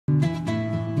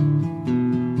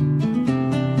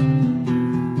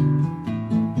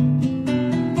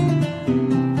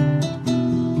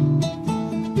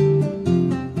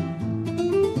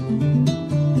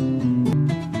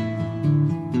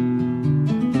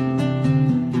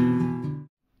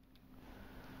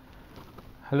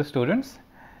Hello students.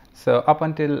 So up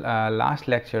until last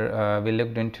lecture we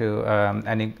looked into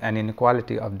an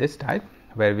inequality of this type,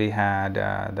 where we had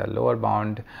the lower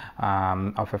bound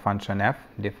of a function f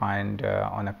defined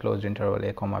on a closed interval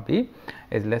a comma b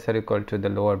is less or equal to the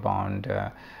lower bound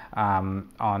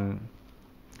on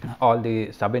all the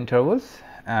subintervals,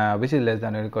 which is less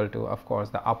than or equal to, of course,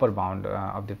 the upper bound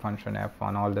of the function f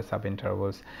on all the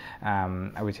subintervals,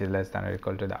 which is less than or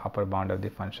equal to the upper bound of the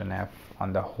function f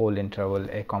on the whole interval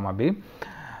a comma b.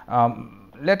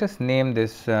 Let us name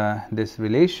this this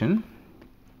relation.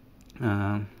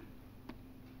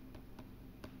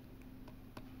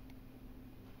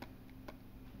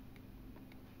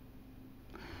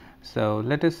 So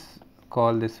let us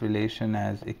call this relation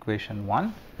as equation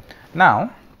 1. Now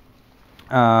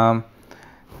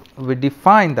we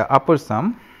define the upper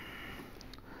sum.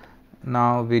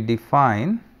 Now we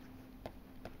define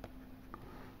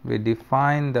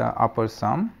the upper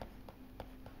sum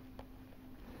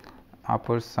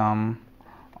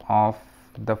of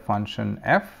the function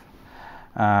f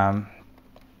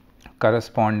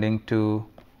corresponding to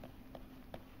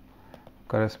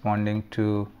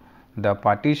the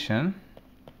partition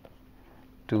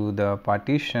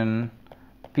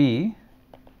P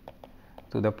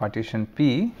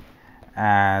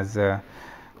as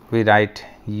we write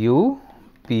u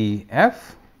p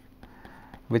f,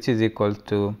 which is equal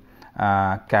to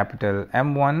capital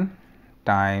M1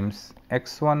 times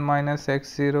x1 minus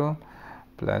x0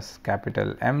 plus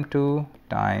capital M2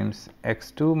 times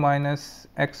x2 minus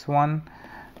x1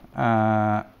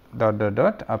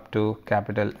 up to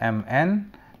capital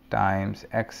Mn times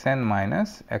xn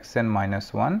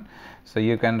minus 1. So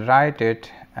you can write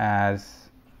it as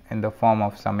in the form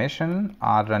of summation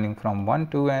r running from 1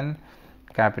 to n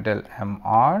capital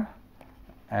Mr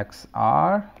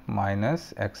xr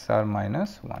minus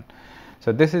 1.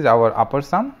 So this is our upper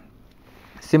sum.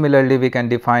 Similarly, we can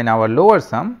define our lower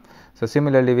sum. So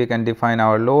similarly, we can define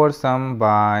our lower sum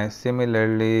by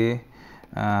similarly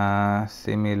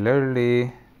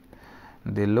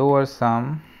the lower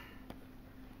sum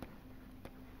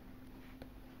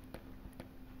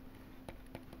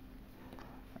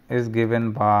is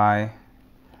given by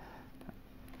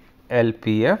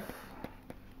LPF,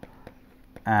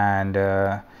 and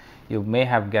you may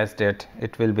have guessed it,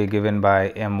 it will be given by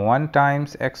M1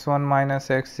 times x1 minus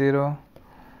x0,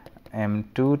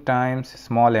 M2 times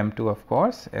small m2 of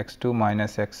course, x2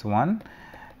 minus x1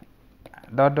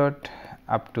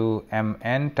 up to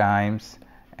Mn times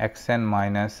xn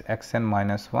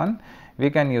minus 1. We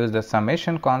can use the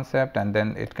summation concept, and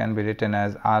then it can be written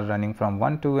as r running from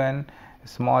 1 to n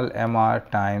small mr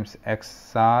times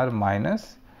xr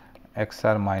minus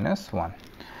 1.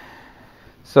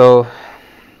 So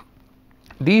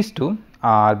these two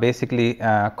are basically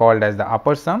called as the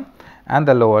upper sum and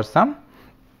the lower sum.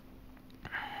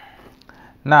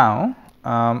 Now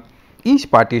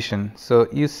each partition, so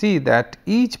you see that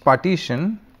each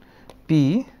partition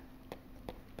P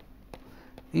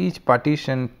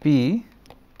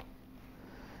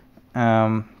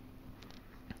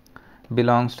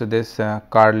belongs to this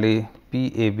curly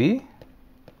PAB,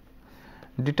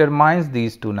 determines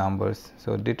these two numbers.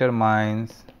 So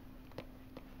determines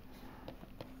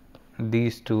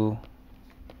these two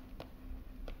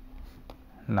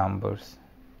numbers,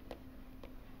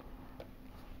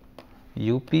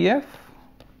 UPF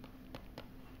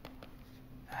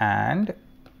and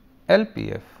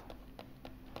LPF,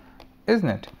 isn't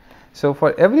it? So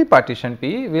for every partition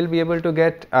P, we will be able to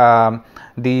get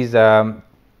these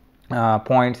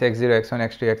points x0, x1,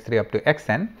 x2, x3 up to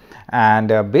xn,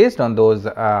 and based on those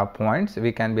points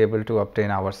we can be able to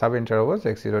obtain our subintervals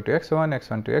x0 to x1,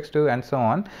 x1 to x2 and so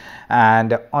on,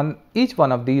 and on each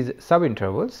one of these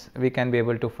subintervals we can be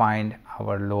able to find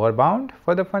our lower bound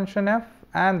for the function f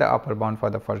and the upper bound for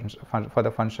the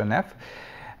function f,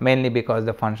 mainly because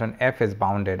the function f is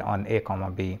bounded on a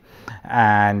comma b,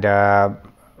 and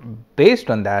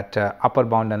based on that upper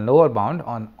bound and lower bound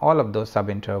on all of those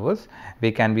subintervals,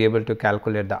 we can be able to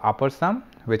calculate the upper sum,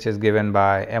 which is given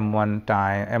by M1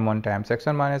 times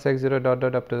x1 minus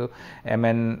x0 up to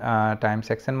Mn times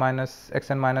xn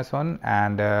minus 1,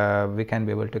 and we can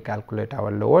be able to calculate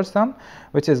our lower sum,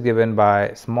 which is given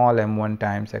by small m1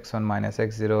 times x1 minus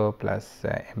x0 plus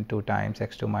m2 times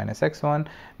x2 minus x1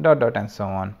 and so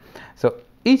on. So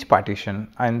each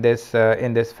partition in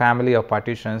this family of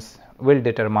partitions will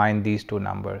determine these two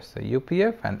numbers, so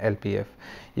UPF and LPF.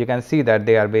 You can see that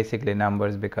they are basically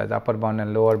numbers because upper bound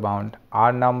and lower bound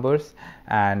are numbers,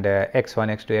 and x1,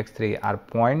 x2, x3 are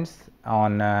points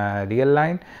on real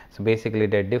line. So basically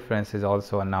their difference is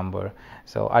also a number.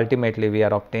 So ultimately we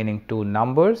are obtaining two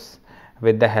numbers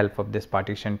with the help of this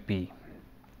partition P.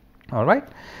 All right.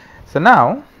 So,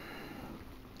 now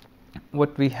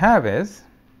what we have is,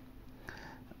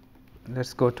 let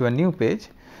us go to a new page.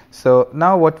 So,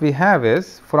 now what we have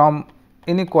is from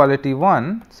inequality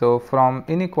 1. So, from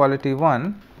inequality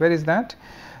 1, where is that?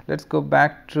 Let us go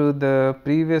back to the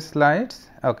previous slides.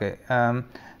 Okay.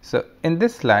 So, in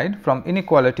this slide, from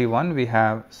inequality 1, we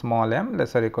have small m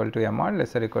less or equal to m r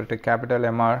less or equal to capital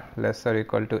M r less or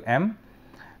equal to m.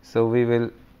 So, we will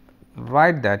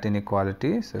write that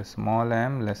inequality. So, small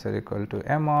m less or equal to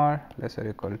m r less or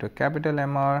equal to capital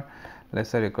M r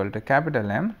less or equal to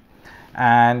capital M,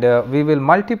 and we will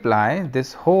multiply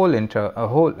this whole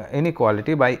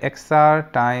inequality by x r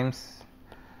times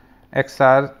x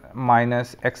r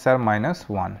minus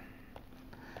 1.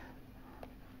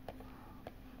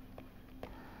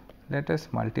 Let us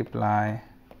multiply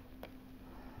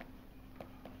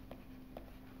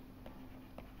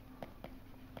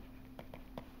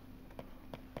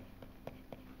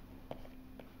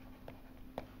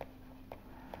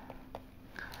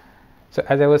So,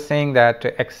 as I was saying that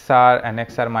x r and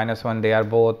x r minus 1, they are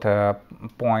both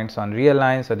points on real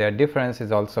lines. So, their difference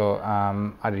is also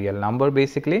a real number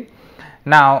basically.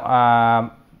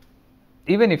 Now,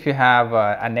 even if you have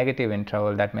a negative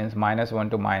interval, that means minus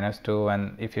 1 to minus 2,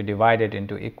 and if you divide it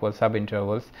into equal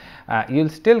subintervals, you will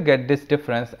still get this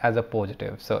difference as a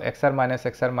positive. So, x r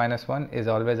minus 1 is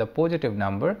always a positive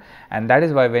number, and that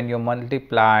is why when you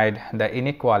multiplied the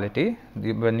inequality,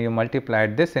 when you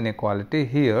multiplied this inequality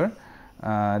here,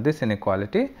 this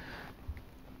inequality,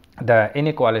 the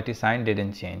inequality sign did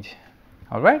not change.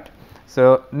 All right.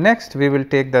 So, next we will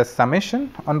take the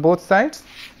summation on both sides.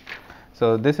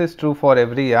 So, this is true for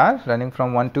every r running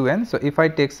from 1 to n. So, if I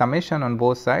take summation on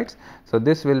both sides, so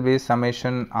this will be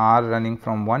summation r running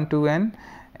from 1 to n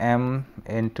m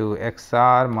into x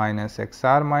r minus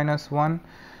 1,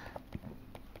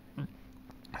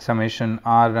 summation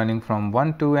r running from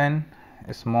 1 to n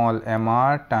small m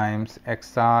r times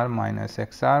x r minus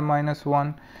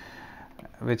 1,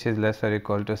 which is less or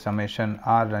equal to summation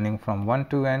r running from 1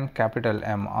 to n capital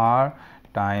M r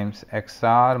times x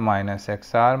r minus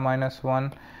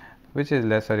 1, which is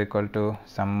less or equal to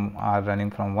sum r running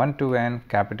from 1 to n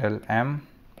capital M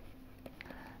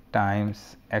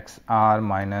times x r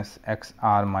minus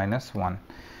 1.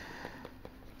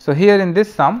 So, here in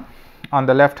this sum on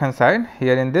the left hand side,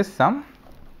 here in this sum,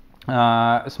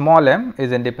 small m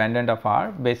is independent of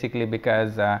r basically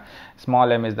because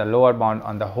small m is the lower bound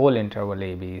on the whole interval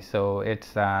a b. So,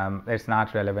 it's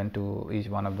not relevant to each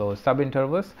one of those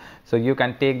subintervals. So, you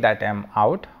can take that m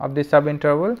out of the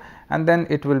subinterval, and then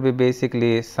it will be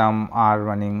basically sum r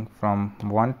running from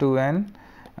 1 to n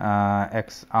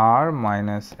x r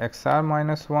minus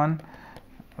 1,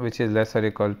 which is less or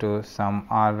equal to sum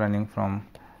r running from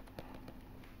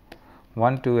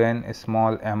 1 to n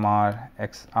small m r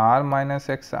x r minus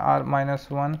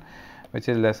 1, which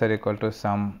is less or equal to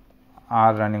sum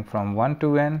r running from 1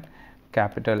 to n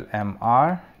capital M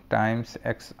r times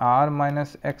x r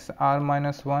minus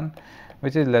 1,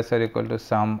 which is less or equal to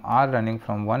sum r running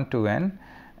from 1 to n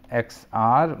x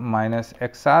r minus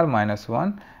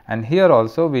 1, and here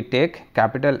also we take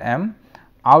capital M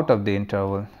out of the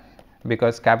interval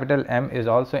because capital M is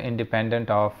also independent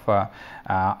of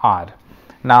r.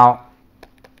 Now,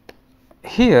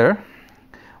 here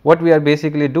what we are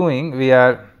basically doing, we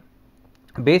are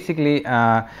basically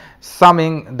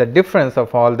summing the difference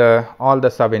of all the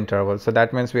subintervals. So,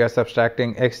 that means we are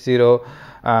subtracting x0,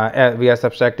 we are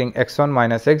subtracting x1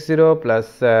 minus x0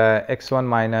 plus x1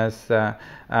 minus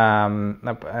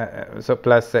so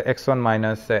plus x1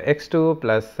 minus x2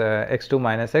 plus x2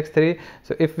 minus x3.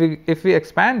 So, if we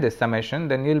expand this summation,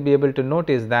 then you will be able to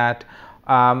notice that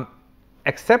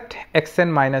except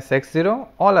xn minus x0,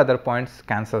 all other points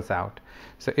cancels out.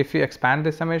 So, if you expand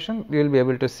the summation, you will be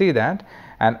able to see that,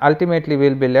 and ultimately we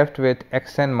will be left with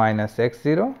xn minus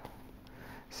x0.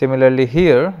 Similarly,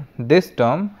 here this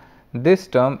term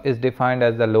is defined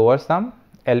as the lower sum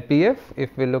LPF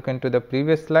if we look into the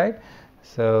previous slide.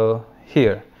 So,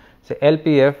 here, so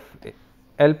LPF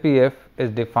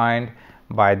is defined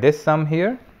by this sum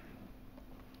here.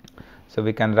 So,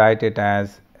 we can write it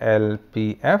as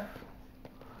LPF,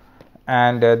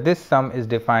 and this sum is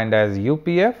defined as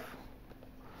UPF.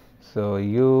 So,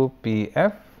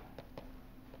 UPF,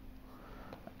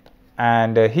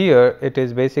 and here it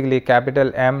is basically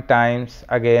capital M times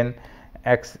again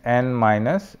xn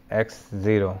minus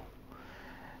x0,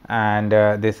 and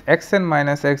this xn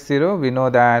minus x0, we know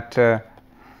that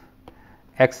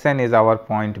xn is our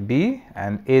point B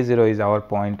and a0 is our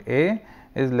point A,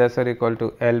 is less or equal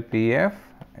to LPF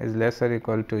is less or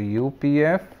equal to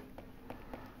UPF,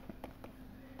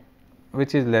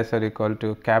 which is less or equal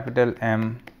to capital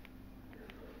M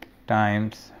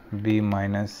times b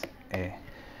minus a.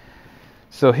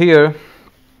 So here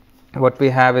what we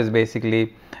have is basically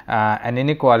an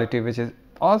inequality which is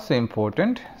also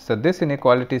important. So this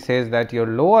inequality says that your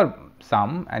lower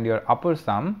sum and your upper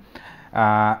sum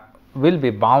will be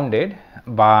bounded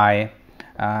by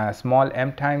small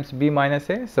m times b minus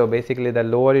a. So basically the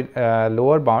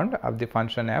lower bound of the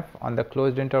function f on the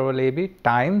closed interval a b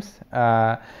times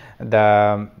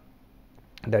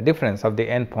the difference of the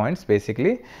endpoints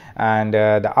basically, and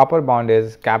the upper bound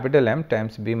is capital M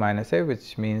times b minus a,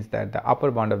 which means that the upper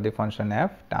bound of the function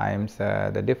f times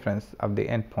the difference of the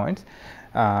endpoints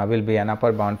will be an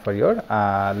upper bound for your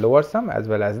lower sum as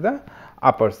well as the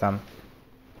upper sum.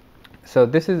 So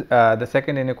this is the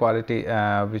second inequality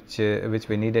which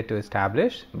we needed to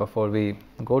establish before we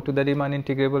go to the Riemann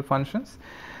integrable functions.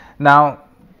 Now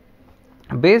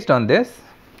based on this,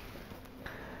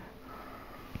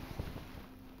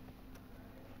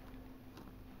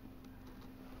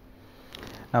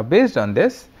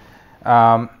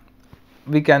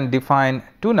 we can define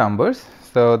two numbers.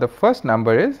 So the first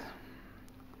number is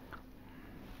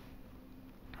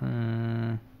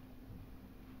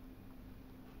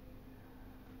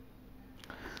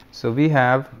so we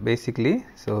have basically,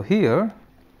 so here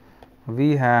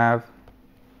we have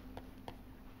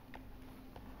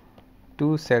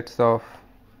two sets of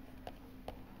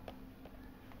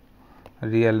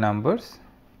real numbers.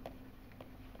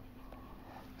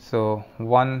 So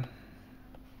one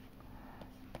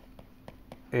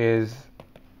is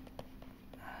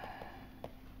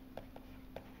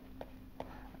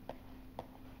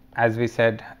as we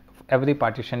said, every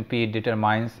partition P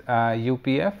determines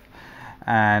UPF,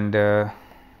 and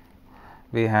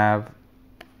we have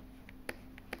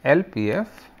LPF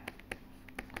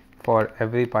for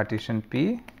every partition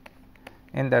P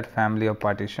in that family of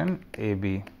partition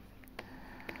AB.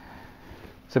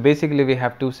 So basically we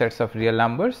have two sets of real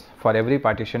numbers for every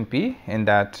partition P in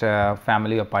that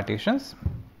family of partitions,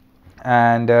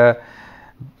 and the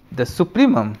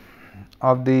supremum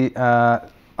of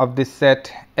this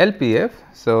set LPF.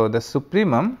 So the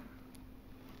supremum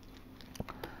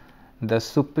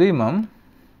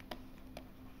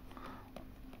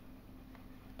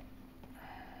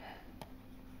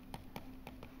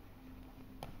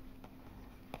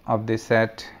of the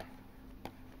set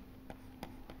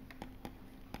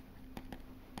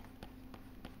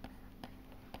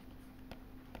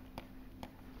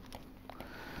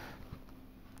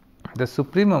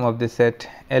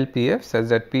LPF such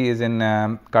that P is in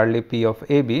curly P of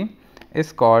AB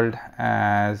is called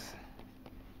as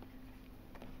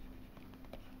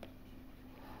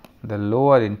the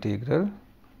lower integral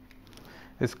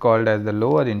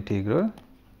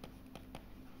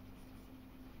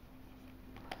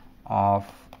of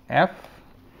f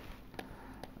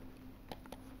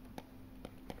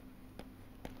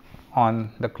on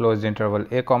the closed interval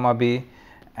a comma b,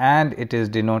 and it is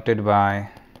denoted by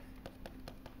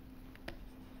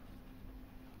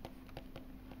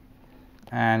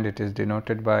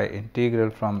integral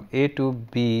from a to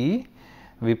b.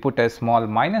 We put a small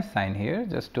minus sign here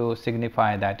just to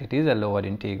signify that it is a lower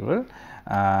integral,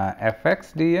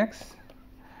 fx dx,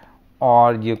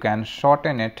 or you can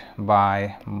shorten it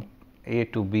by a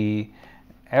to b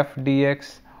f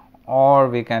dx, or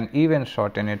we can even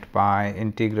shorten it by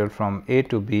integral from a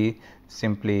to b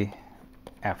simply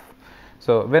f.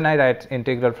 So when I write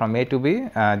integral from a to b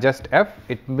just f,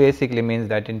 it basically means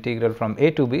that integral from a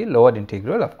to b, lower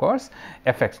integral of course,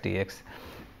 fx dx.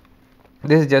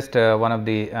 This is just one of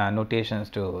the notations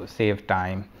to save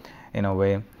time in a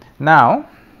way. Now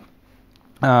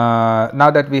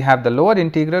that we have the lower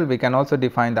integral, we can also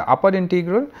define the upper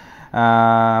integral.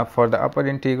 For the upper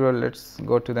integral, let us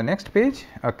go to the next page.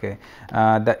 Okay,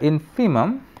 the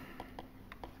infimum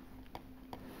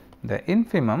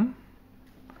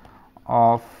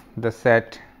of the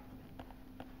set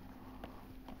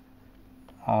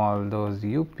all those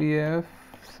UPF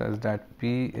such that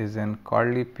P is in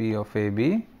curly P of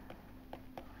AB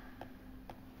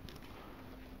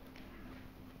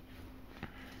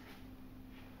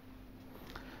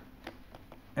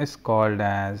is called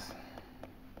as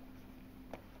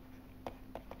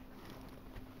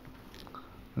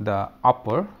the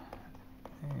upper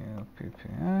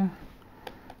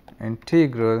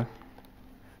integral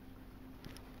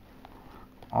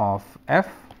of f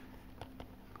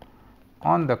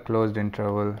on the closed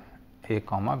interval a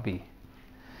comma b,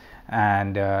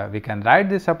 and we can write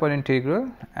this upper integral,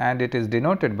 and it is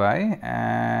denoted by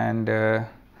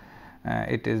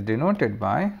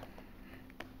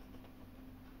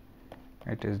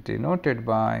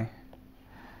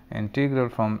integral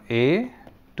from a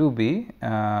to b.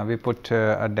 We put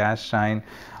a dash sign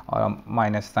or a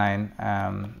minus sign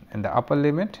in the upper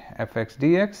limit fx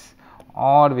dx,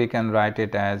 or we can write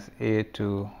it as a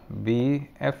to b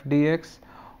f dx,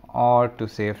 or to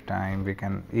save time we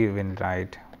can even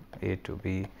write a to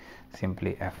b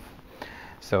simply f.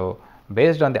 So,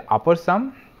 based on the upper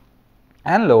sum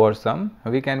and lower sum,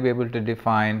 we can be able to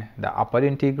define the upper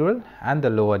integral and the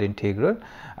lower integral.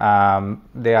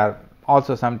 They are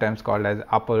also sometimes called as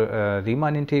upper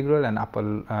Riemann integral and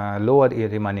lower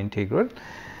Riemann integral.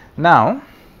 Now,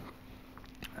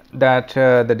 that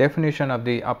the definition of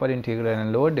the upper integral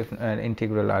and lower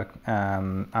integral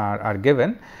are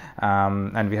given,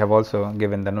 and we have also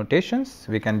given the notations.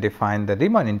 We can define the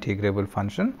Riemann integrable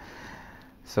function.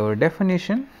 So,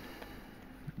 definition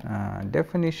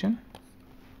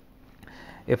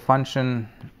a function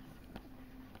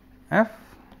f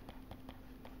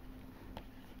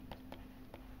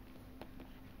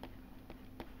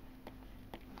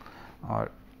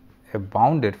or a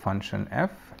bounded function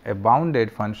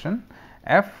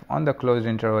f, on the closed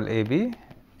interval a b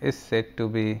is said to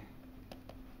be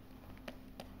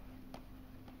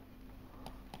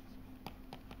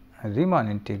Riemann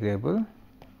integrable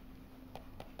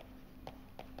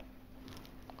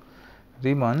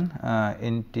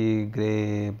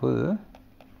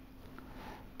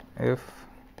if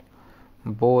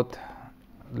both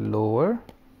lower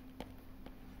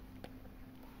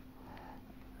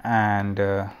and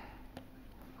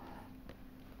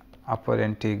upper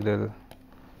integral.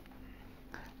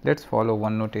 Let us follow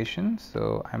one notation.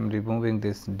 So, I am removing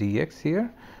this dx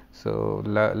here. So,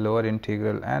 lower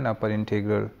integral and upper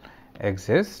integral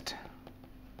exist,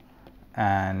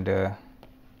 and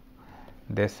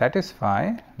they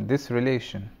satisfy this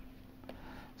relation.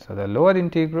 So, the lower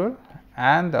integral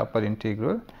and the upper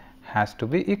integral has to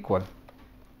be equal.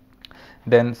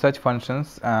 Then such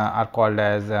functions are called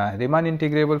as Riemann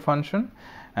integrable function,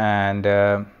 and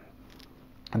the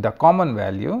common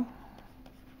value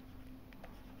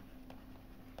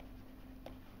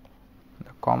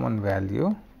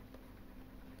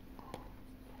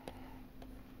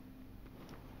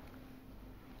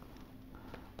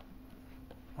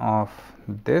of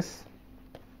this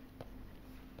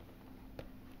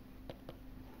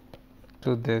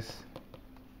to this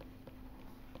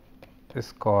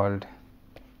is called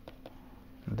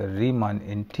the Riemann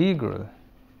integral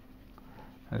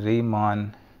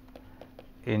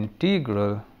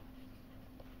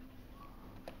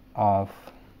of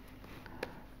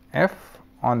f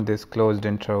on this closed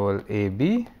interval a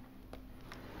b,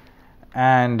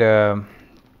 and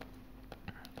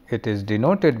it is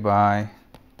denoted by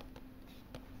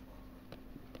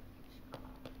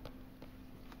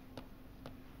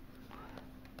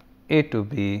a to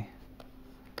b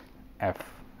f.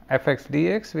 Fx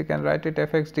dx, we can write it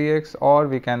fx dx, or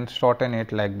we can shorten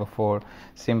it like before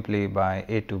simply by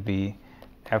a to b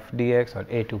f dx or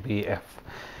a to b f.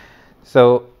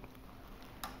 So,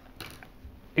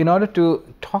 in order to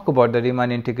talk about the Riemann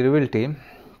integrability,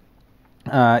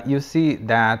 you see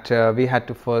that we had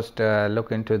to first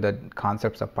look into the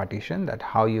concepts of partition, that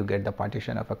how you get the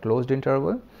partition of a closed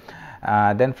interval.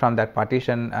 Then from that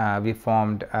partition we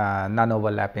formed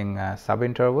non-overlapping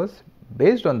subintervals.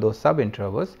 Based on those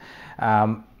subintervals,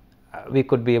 we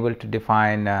could be able to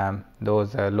define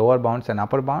those lower bounds and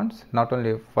upper bounds, not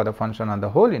only for the function on the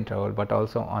whole interval, but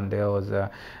also on those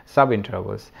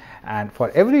subintervals. And for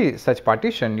every such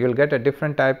partition, you will get a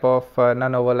different type of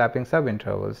non-overlapping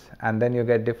subintervals, and then you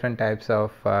get different types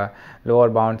of lower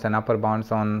bounds and upper bounds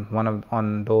on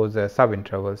those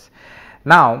subintervals.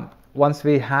 Now, once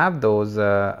we have those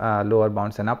lower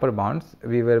bounds and upper bounds,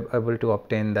 we were able to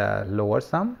obtain the lower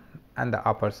sum and the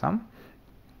upper sum,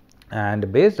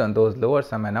 and based on those lower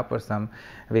sum and upper sum,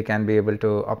 we can be able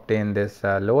to obtain this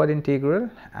lower integral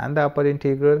and the upper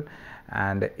integral.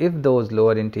 And if those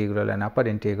lower integral and upper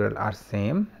integral are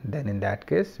same, then in that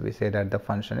case we say that the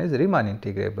function is Riemann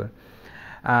integrable.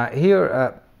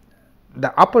 Here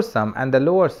the upper sum and the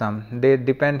lower sum, they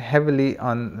depend heavily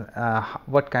on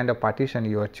what kind of partition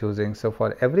you are choosing. So,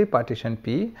 for every partition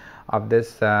P of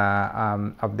this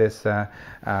family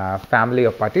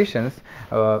of partitions,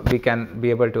 we can be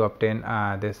able to obtain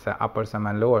this upper sum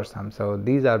and lower sum. So,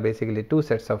 these are basically two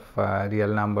sets of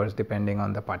real numbers depending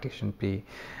on the partition P,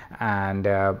 and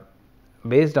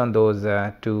based on those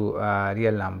two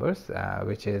real numbers,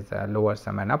 which is lower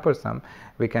sum and upper sum,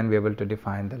 we can be able to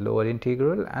define the lower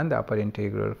integral and the upper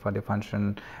integral for the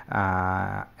function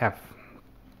f.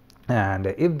 And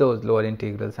if those lower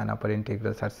integrals and upper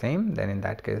integrals are same, then in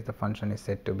that case the function is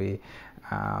said to be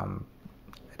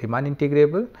Riemann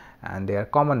integrable. and they are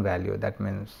common value. That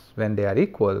means when they are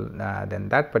equal, then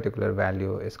that particular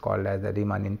value is called as the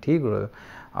Riemann integral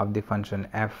of the function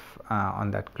f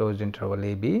on that closed interval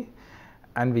a b,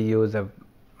 and we use a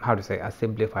a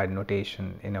simplified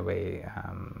notation in a way,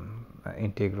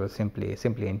 integral simply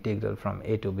integral from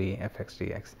a to b f x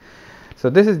dx. So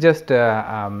this is just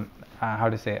a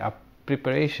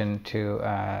preparation to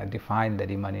define the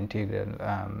Riemann integral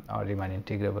or Riemann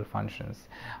integrable functions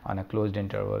on a closed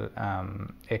interval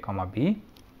a comma b.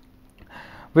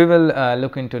 We will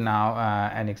look into now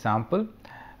an example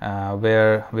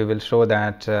where we will show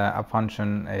that a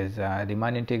function is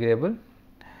Riemann integrable.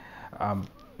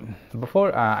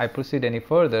 Before I proceed any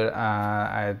further,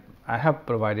 I have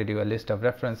provided you a list of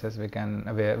references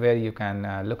where you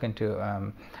can look into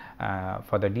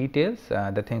for the details,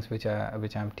 the things which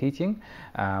I'm teaching.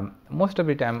 Most of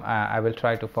the time I will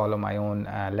try to follow my own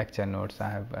lecture notes. I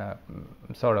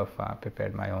have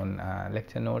prepared my own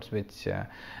lecture notes which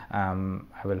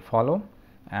I will follow,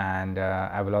 and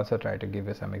I will also try to give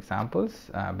you some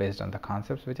examples based on the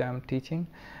concepts which I am teaching,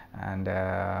 and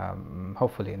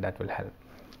hopefully that will help.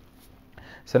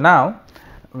 So now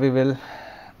we will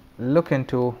look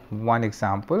into one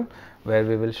example where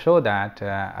we will show that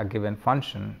a given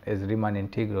function is Riemann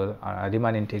integral or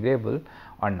Riemann integrable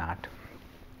or not.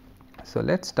 So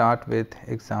let's start with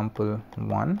example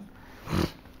 1.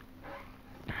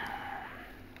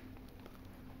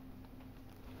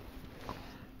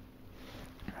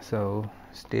 So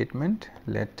statement,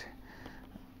 let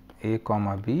a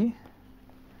comma b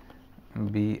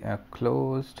be a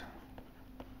closed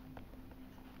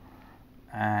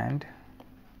and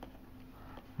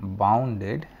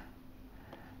bounded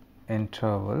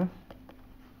interval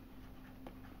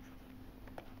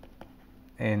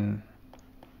in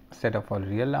set of all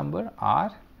real number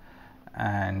R,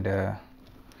 and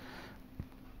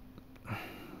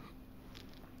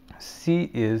C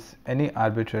is any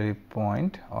arbitrary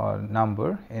point or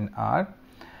number in R,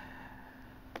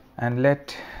 and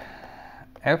let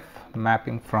f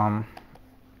mapping from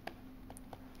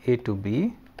a to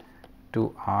b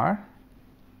to R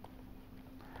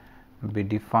be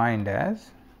defined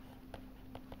as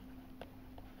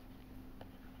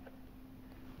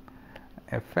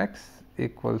f(x)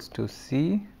 equals to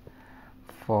c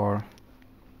for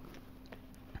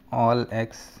all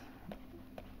x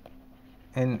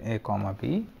in a comma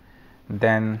b,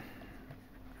 then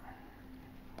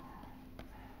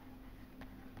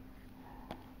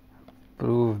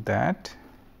prove that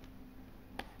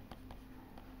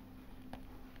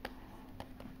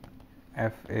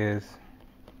f is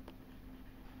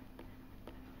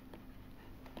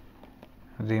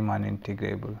Riemann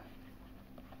integrable.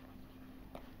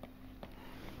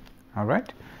 All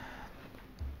right.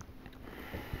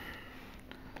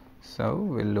 So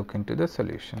we'll look into the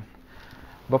solution.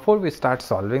 Before we start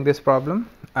solving this problem,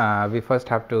 we first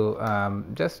have to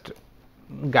just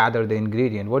gather the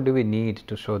ingredient. What do we need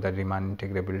to show the Riemann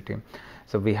integrability?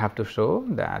 So we have to show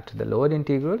that the lower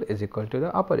integral is equal to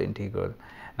the upper integral.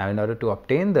 Now in order to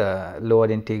obtain the lower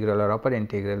integral or upper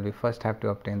integral, we first have to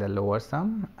obtain the lower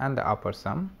sum and the upper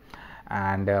sum,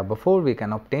 and before we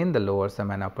can obtain the lower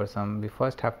sum and upper sum, we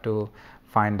first have to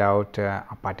find out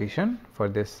a partition for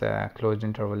this closed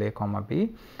interval a comma b.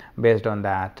 Based on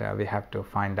that, we have to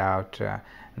find out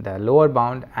the lower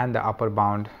bound and the upper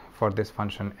bound for this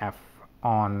function f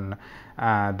on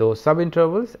those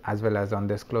subintervals as well as on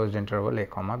this closed interval a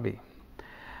comma b.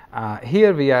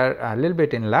 Here we are a little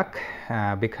bit in luck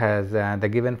because the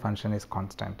given function is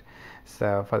constant.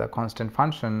 So for the constant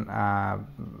function,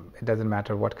 it doesn't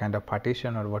matter what kind of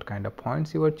partition or what kind of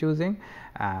points you are choosing,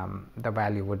 the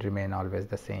value would remain always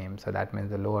the same. So that means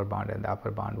the lower bound and the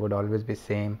upper bound would always be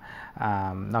same,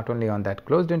 not only on that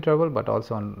closed interval but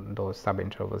also on those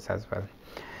subintervals as well.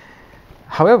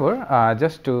 However,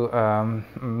 just to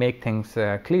make things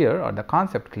clear or the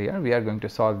concept clear, we are going to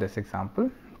solve this example.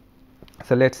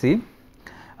 So let's see.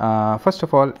 First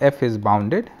of all, f is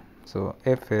bounded. So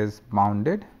f is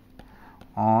bounded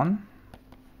on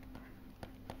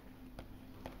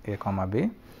a comma b,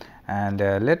 and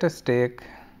let us take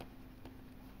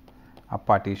a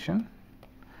partition.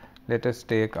 Let us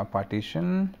take a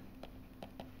partition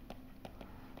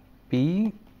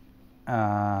P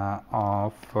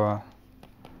of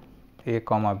a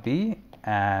comma b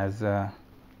as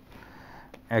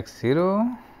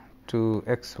x0 to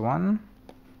x1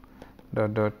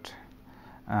 dot dot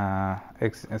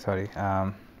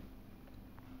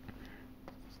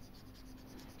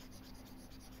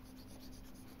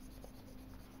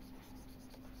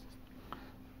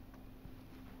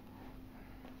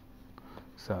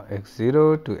so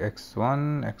x0 to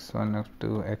x1, x1 to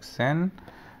xn,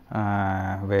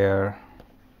 where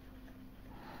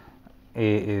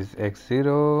a is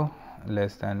x0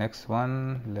 less than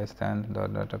x1 less than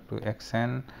dot dot up to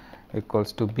xn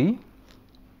equals to b,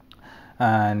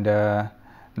 and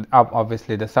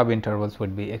obviously the sub intervals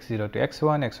would be x0 to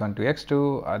x1, x1 to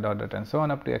x2, dot dot and so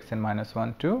on up to xn minus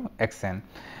 1 to xn,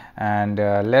 and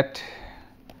let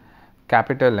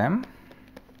capital M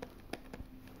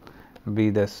be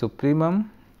the supremum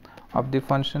of the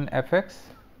function f(x)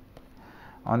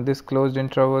 on this closed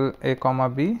interval a comma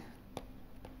b,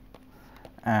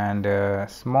 and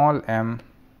small m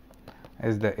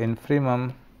is the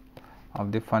infimum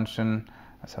of the function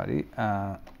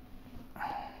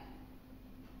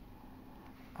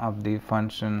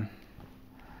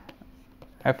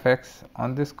f(x)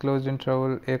 on this closed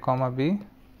interval a comma b.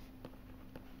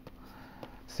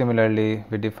 Similarly,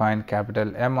 we define capital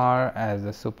Mr as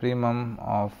the supremum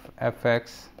of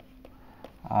f(x)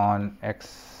 on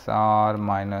xr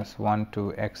minus 1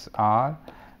 to xr,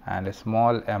 and a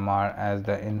small mr as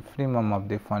the infimum of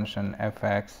the function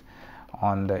f(x)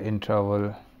 on the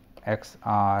interval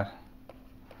xr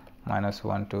minus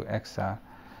 1 to xr.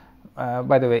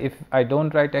 By the way, if I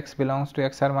don't write x belongs to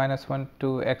xr minus 1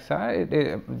 to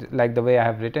xr, like the way I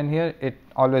have written here, it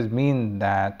always means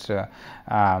that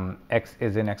x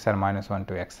is in xr minus 1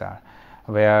 to xr,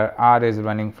 where r is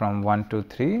running from 1 to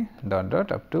 3 dot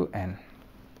dot up to n.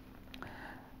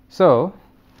 So,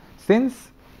 since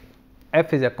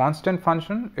f is a constant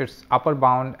function, its upper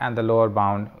bound and the lower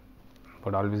bound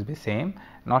would always be same.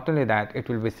 Not only that, it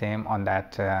will be same on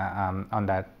that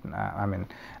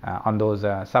on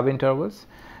those sub intervals.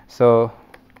 So,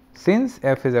 since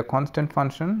f is a constant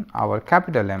function, our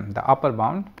capital M, the upper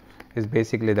bound, is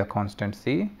basically the constant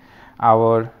c.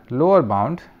 Our lower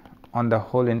bound on the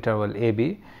whole interval a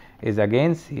b is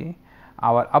again c.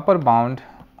 Our upper bound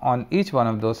on each one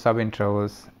of those sub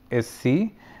intervals is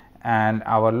c, and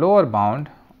our lower bound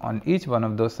on each one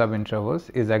of those sub intervals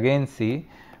is again c,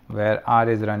 where r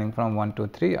is running from 1 to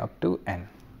 3 up to n.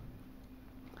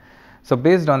 So,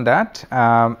 based on that,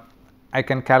 I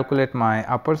can calculate my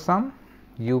upper sum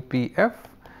UPF,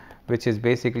 which is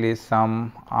basically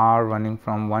sum r running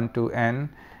from 1 to n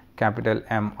capital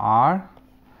Mr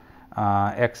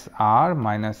xr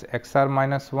minus xr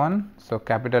minus 1. So,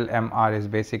 capital Mr is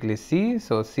basically c.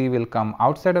 So, c will come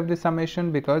outside of the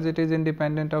summation because it is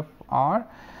independent of r,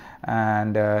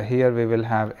 and here we will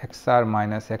have xr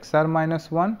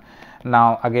minus 1.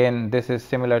 Now, again this is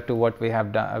similar to what we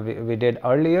have done we did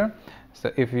earlier.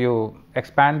 So, if you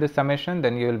expand the summation,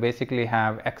 then you will basically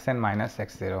have xn minus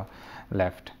x0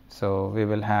 left. So, we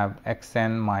will have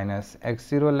xn minus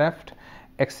x0 left.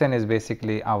 Xn is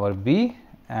basically our b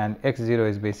and x0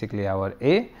 is basically our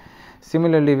a.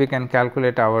 Similarly, we can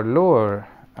calculate our lower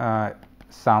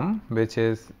sum, which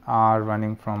is r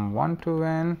running from 1 to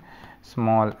n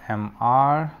small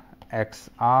mr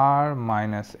xr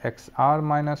minus xr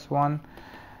minus 1.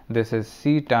 This is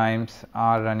c times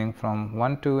r running from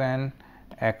 1 to n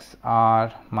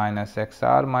xr minus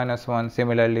xr minus 1.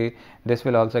 Similarly, this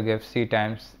will also give c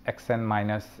times xn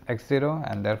minus x0,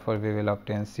 and therefore, we will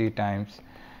obtain c times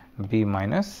b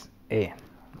minus a.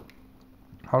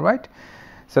 All right.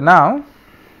 So, now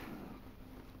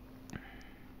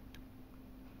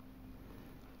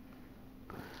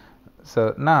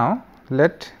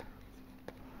let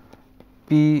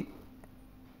p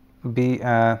be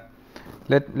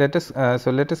let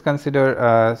us consider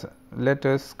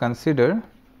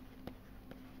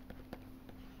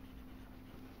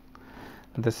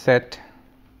the set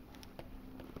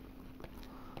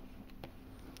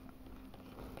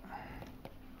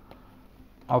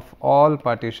of all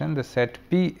partition, the set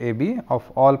PAB of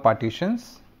all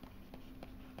partitions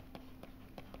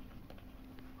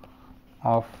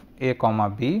of a comma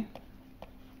b.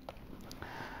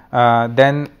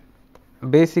 Then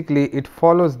basically it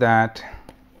follows that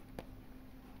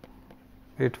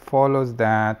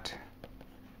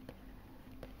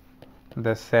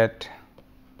the set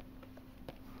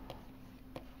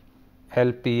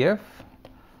LPF,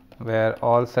 where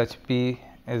all such p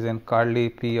is in curly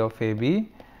p of AB,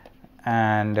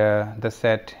 and the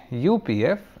set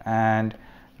UPF and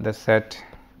the set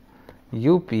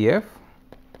UPF,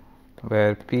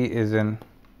 where p is in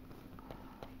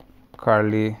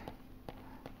curly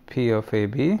p of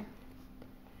AB.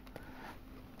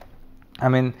 I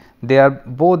mean, they are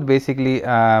both basically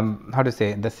how to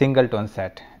say, the singleton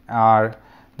set are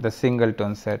the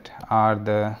singleton set are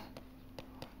the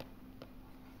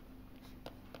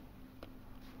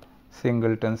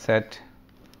singleton set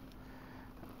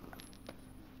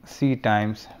c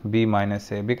times b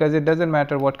minus a, because it does not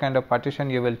matter what kind of partition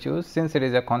you will choose, since it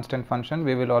is a constant function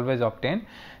we will always obtain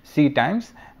c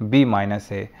times b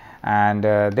minus a, and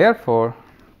therefore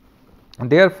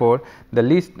the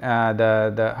least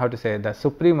the how to say, the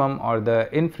supremum or the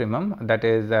infimum, that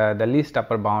is the least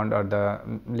upper bound or the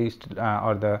least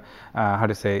or the how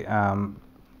to say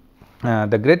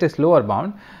the greatest lower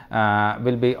bound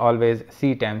will be always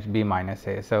c times b minus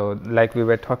a. So, like we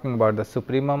were talking about the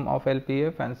supremum of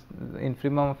LPF and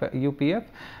infimum of UPF,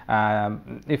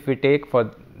 if we take for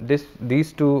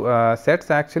these two sets,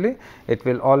 actually it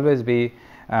will always be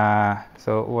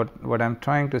so what I am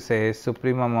trying to say is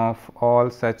supremum of all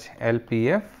such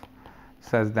LPF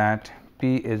such that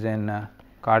P is in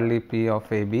curly P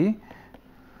of AB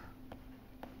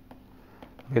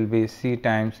will be c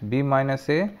times b minus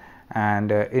a, and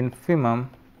infimum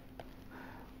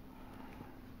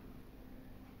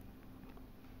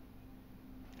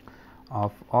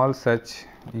of all such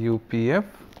UPF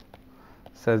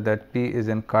such that P is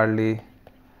in curly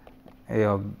A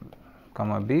of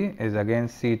comma B is again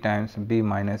c times b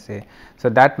minus a. So,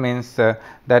 that means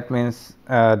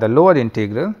the lower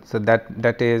integral. So,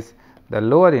 that is the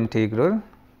lower integral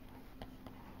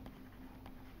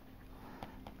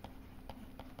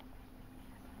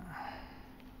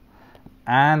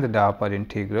and the upper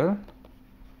integral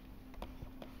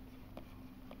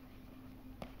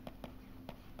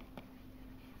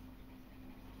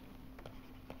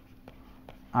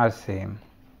are same,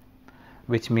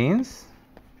 which means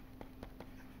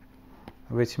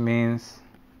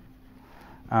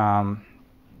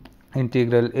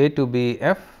integral a to b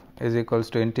f is equals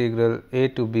to integral a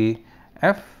to b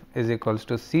f is equals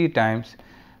to c times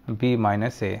b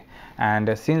minus a,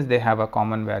 and since they have a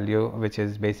common value which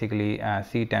is basically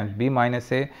c times b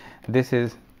minus a, this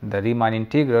is the Riemann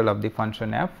integral of the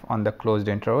function f on the closed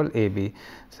interval a b.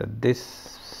 So,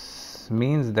 this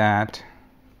means that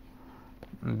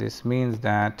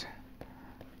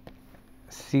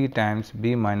c times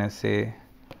b minus a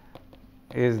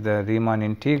is the Riemann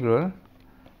integral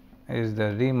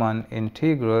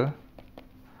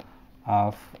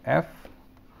of f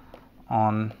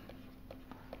on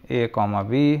a comma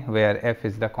b, where f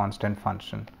is the constant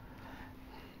function,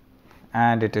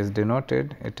 and it is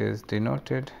denoted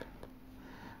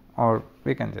or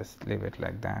we can just leave it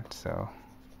like that. So,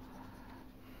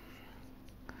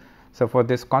 for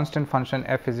this constant function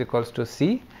f is equals to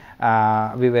c,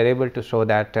 we were able to show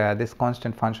that this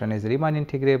constant function is Riemann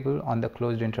integrable on the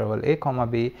closed interval a comma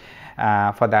b.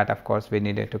 For that, of course, we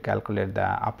needed to calculate the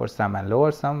upper sum and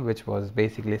lower sum, which was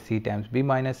basically c times b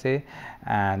minus a,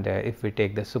 and if we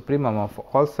take the supremum of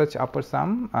all such upper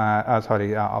sum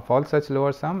of all such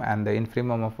lower sum and the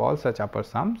infimum of all such upper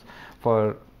sums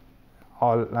for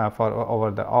all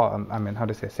over the I mean how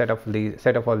to say set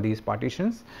of all these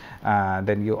partitions,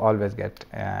 then you always get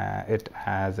it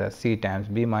as a c times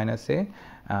b minus a.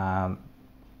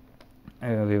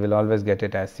 We will always get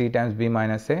it as c times b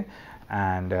minus a,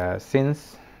 and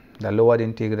since the lower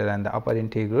integral and the upper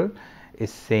integral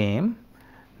is same,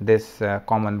 this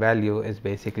common value is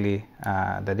basically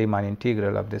the Riemann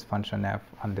integral of this function f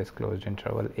on this closed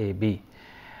interval a b.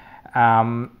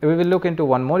 We will look into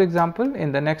one more example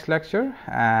in the next lecture,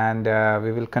 and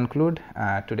we will conclude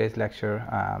today's lecture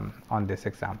on this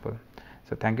example.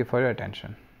 So, thank you for your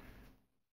attention.